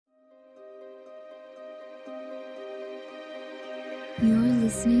You're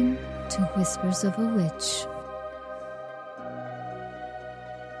listening to Whispers of a Witch.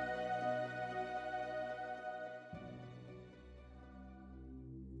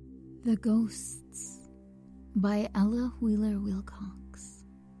 The Ghosts by Ella Wheeler Wilcox.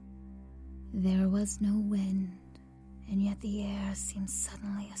 There was no wind, and yet the air seemed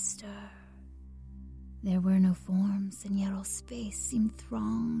suddenly astir. There were no forms, and yet all space seemed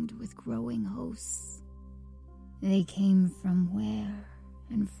thronged with growing hosts. They came from where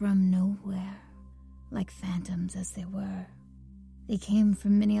and from nowhere, like phantoms as they were. They came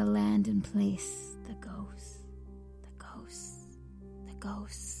from many a land and place, the ghosts, the ghosts, the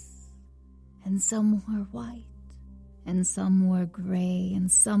ghosts. And some were white, and some were gray,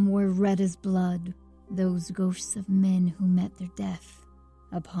 and some were red as blood, those ghosts of men who met their death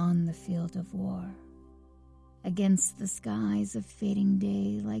upon the field of war. Against the skies of fading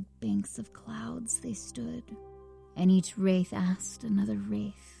day, like banks of clouds they stood, and each wraith asked another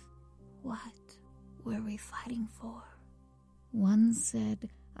wraith, what were we fighting for? One said,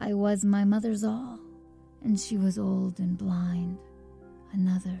 I was my mother's all, and she was old and blind.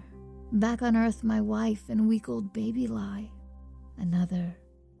 Another, back on earth my wife and weak old baby lie. Another,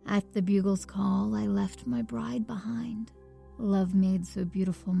 at the bugle's call I left my bride behind. Love made so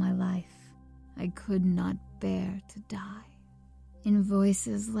beautiful my life, I could not bear to die. In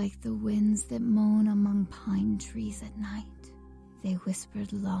voices like the winds that moan among pine trees at night, they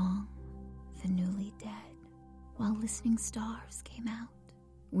whispered long, the newly dead, while listening stars came out.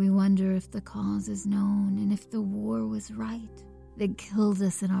 We wonder if the cause is known, and if the war was right, that killed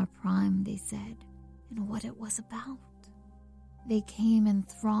us in our prime, they said, and what it was about. They came in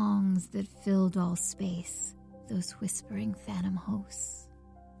throngs that filled all space, those whispering phantom hosts.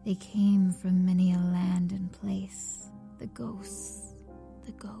 They came from many a land and place, the ghosts,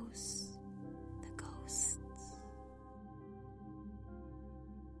 the ghosts, the ghosts.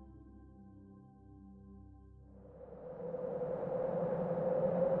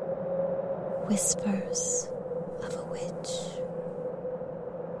 Whispers of a Witch.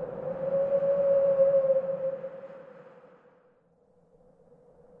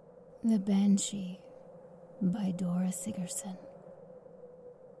 The Banshee by Dora Sigerson.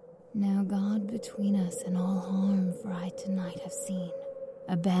 Now God between us and all harm, for I tonight have seen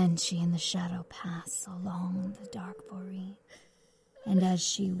a banshee in the shadow pass along the dark boreen. And as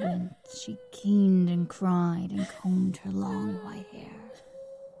she went, she keened and cried and combed her long white hair.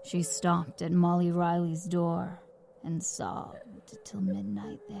 She stopped at Molly Riley's door and sobbed till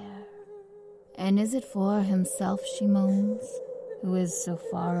midnight there. And is it for himself she moans, who is so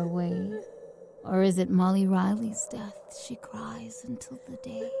far away? Or is it Molly Riley's death she cries until the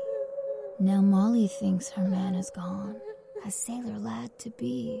day? Now Molly thinks her man is gone, a sailor lad to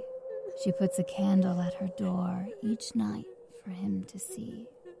be. She puts a candle at her door each night for him to see.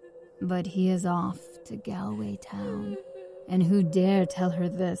 But he is off to Galway town, and who dare tell her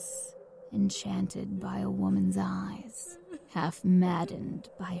this, enchanted by a woman's eyes, half maddened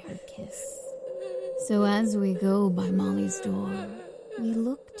by her kiss. So as we go by Molly's door, we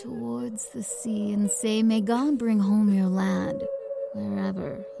look towards the sea and say, may God bring home your lad,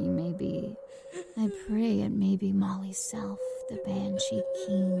 wherever he may be. I pray it may be Molly's self, the banshee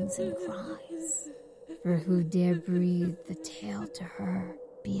keens and cries. For who dare breathe the tale to her,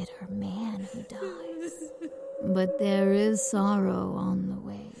 be it her man who dies? But there is sorrow on the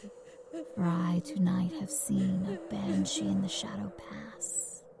way, for I tonight have seen a banshee in the shadow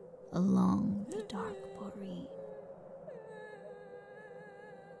pass along the dark boreen.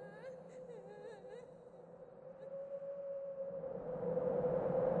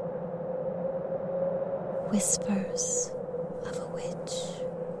 Whispers of a Witch.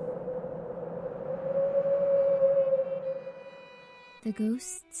 The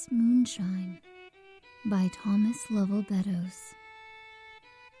Ghost's Moonshine by Thomas Lovell Beddoes.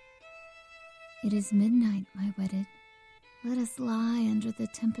 It is midnight, my wedded. Let us lie under the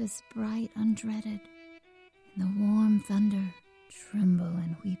tempest bright undreaded. In the warm thunder, tremble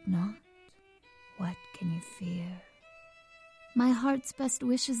and weep not. What can you fear? My heart's best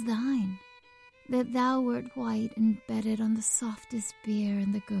wish is thine, that thou wert white and bedded on the softest bier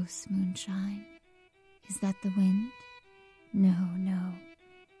in the ghost's moonshine. Is that the wind? No, no.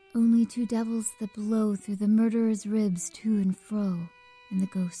 Only two devils that blow through the murderer's ribs to and fro in the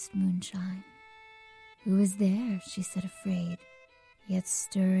ghost's moonshine. Who is there, she said afraid, yet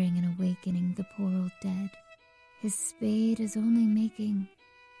stirring and awakening the poor old dead. His spade is only making,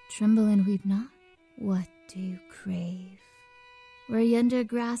 tremble and weep not. What do you crave? Where yonder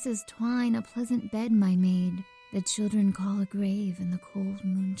grasses twine a pleasant bed, my maid, that children call a grave in the cold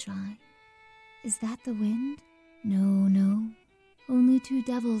moonshine. Is that the wind? No, no. only two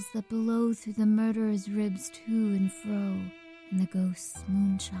devils that blow through the murderer's ribs to and fro in the ghost's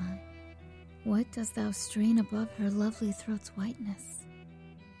moonshine. What dost thou strain above her lovely throat's whiteness?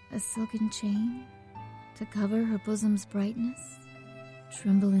 A silken chain to cover her bosom's brightness?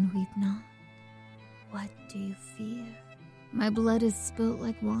 Tremble and weep not. What do you fear? My blood is spilt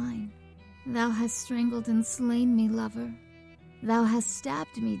like wine. Thou hast strangled and slain me, lover. Thou hast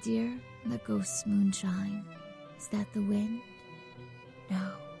stabbed me, dear, the ghost's moonshine. Is that the wind?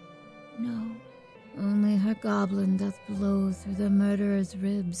 No, no. Only her goblin doth blow through the murderer's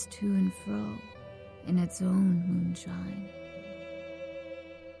ribs to and fro in its own moonshine.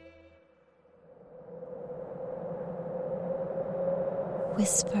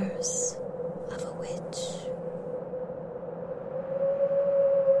 Whispers of a Witch.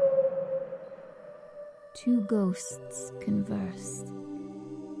 Two Ghosts Converse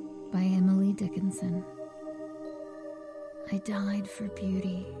by Emily Dickinson. I died for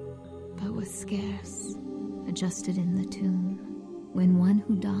beauty, but was scarce, adjusted in the tomb, when one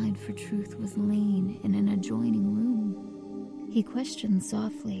who died for truth was lain in an adjoining room. He questioned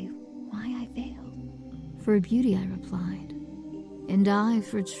softly why I failed. For beauty, I replied, and I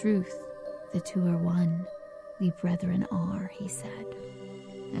for truth. The two are one, we brethren are, he said.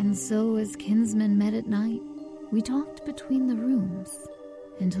 And so as kinsmen met at night, we talked between the rooms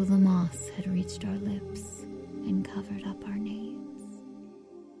until the moss had reached our lips and covered up our names.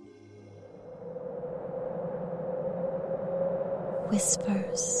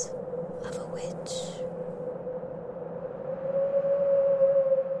 Whispers of a Witch.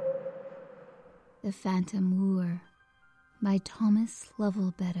 The Phantom Wooer by Thomas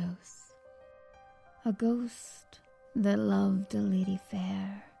Lovell Beddoes. A ghost that loved a lady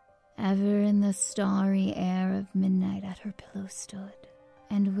fair, ever in the starry air of midnight at her pillow stood,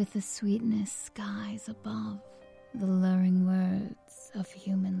 and with the sweetness skies above, the luring words of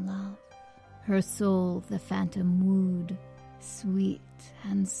human love. Her soul the phantom wooed, sweet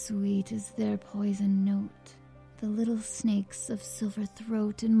and sweet is their poison note, the little snakes of silver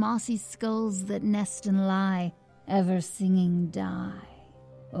throat and mossy skulls that nest and lie, ever singing, die,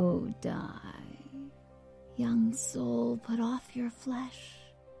 oh die. Young soul, put off your flesh,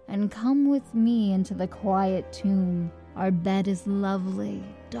 and come with me into the quiet tomb. Our bed is lovely,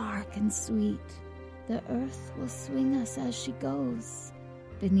 dark and sweet. The earth will swing us as she goes,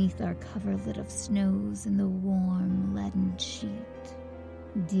 beneath our coverlet of snows in the warm leaden sheet.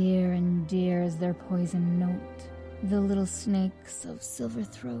 Dear and dear is their poison note, the little snakes of silver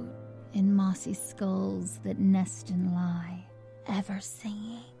throat and mossy skulls that nest and lie, ever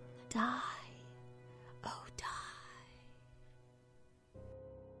singing, die, oh die.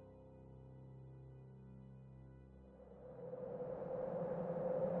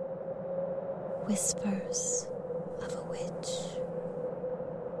 Whispers of a Witch.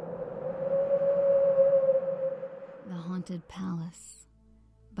 The Haunted Palace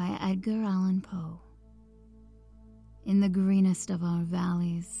by Edgar Allan Poe. In the greenest of our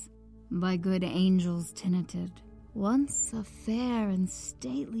valleys, by good angels tenanted, once a fair and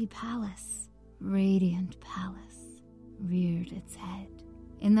stately palace, radiant palace, reared its head.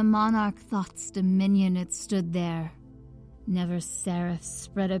 In the monarch thought's dominion it stood there. Never seraph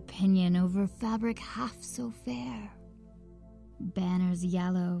spread a pinion over fabric half so fair. Banners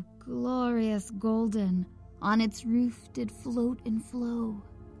yellow, glorious golden, on its roof did float and flow.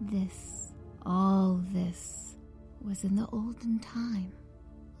 This, all this, was in the olden time,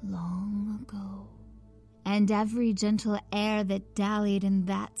 long ago. And every gentle air that dallied in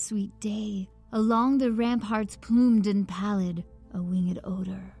that sweet day, along the ramparts plumed and pallid, a winged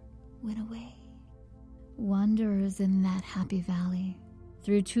odor went away. Wanderers in that happy valley,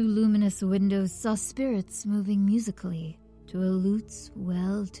 through two luminous windows, saw spirits moving musically to a lute's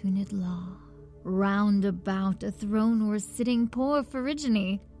well-tuned law. Round about a throne were sitting poor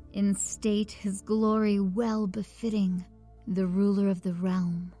Phrygian, in state his glory well befitting. The ruler of the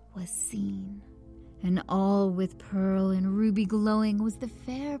realm was seen, and all with pearl and ruby glowing was the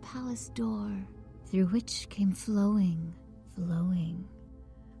fair palace door, through which came flowing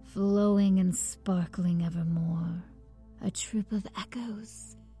and sparkling evermore, a troop of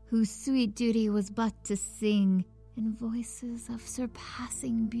echoes, whose sweet duty was but to sing, in voices of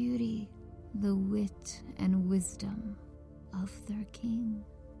surpassing beauty, the wit and wisdom of their king.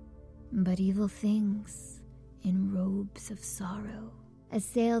 But evil things, in robes of sorrow,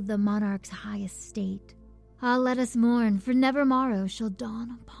 assailed the monarch's high estate. Ah, let us mourn, for never morrow shall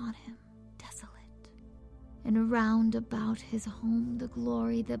dawn upon him desolate. And round about his home the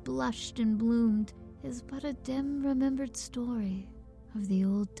glory that blushed and bloomed is but a dim remembered story of the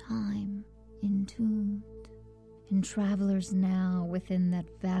old time entombed. And travelers now within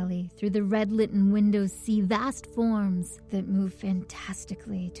that valley, through the red-litten windows, see vast forms that move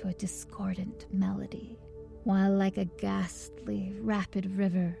fantastically to a discordant melody. While like a ghastly, rapid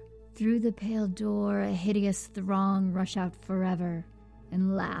river, through the pale door a hideous throng rush out forever,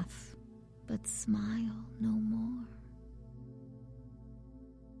 and laugh, but smile no more.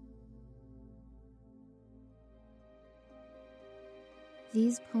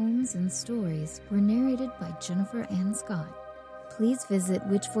 These poems and stories were narrated by Jennifer Ann Scott. Please visit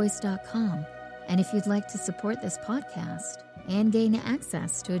witchvoice.com, and if you'd like to support this podcast and gain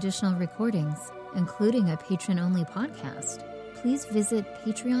access to additional recordings, including a patron-only podcast, please visit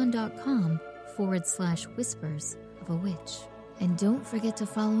patreon.com/whispers of a witch. And don't forget to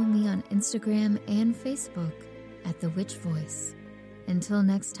follow me on Instagram and Facebook at The Witch Voice. Until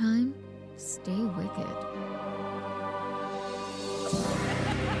next time, stay wicked.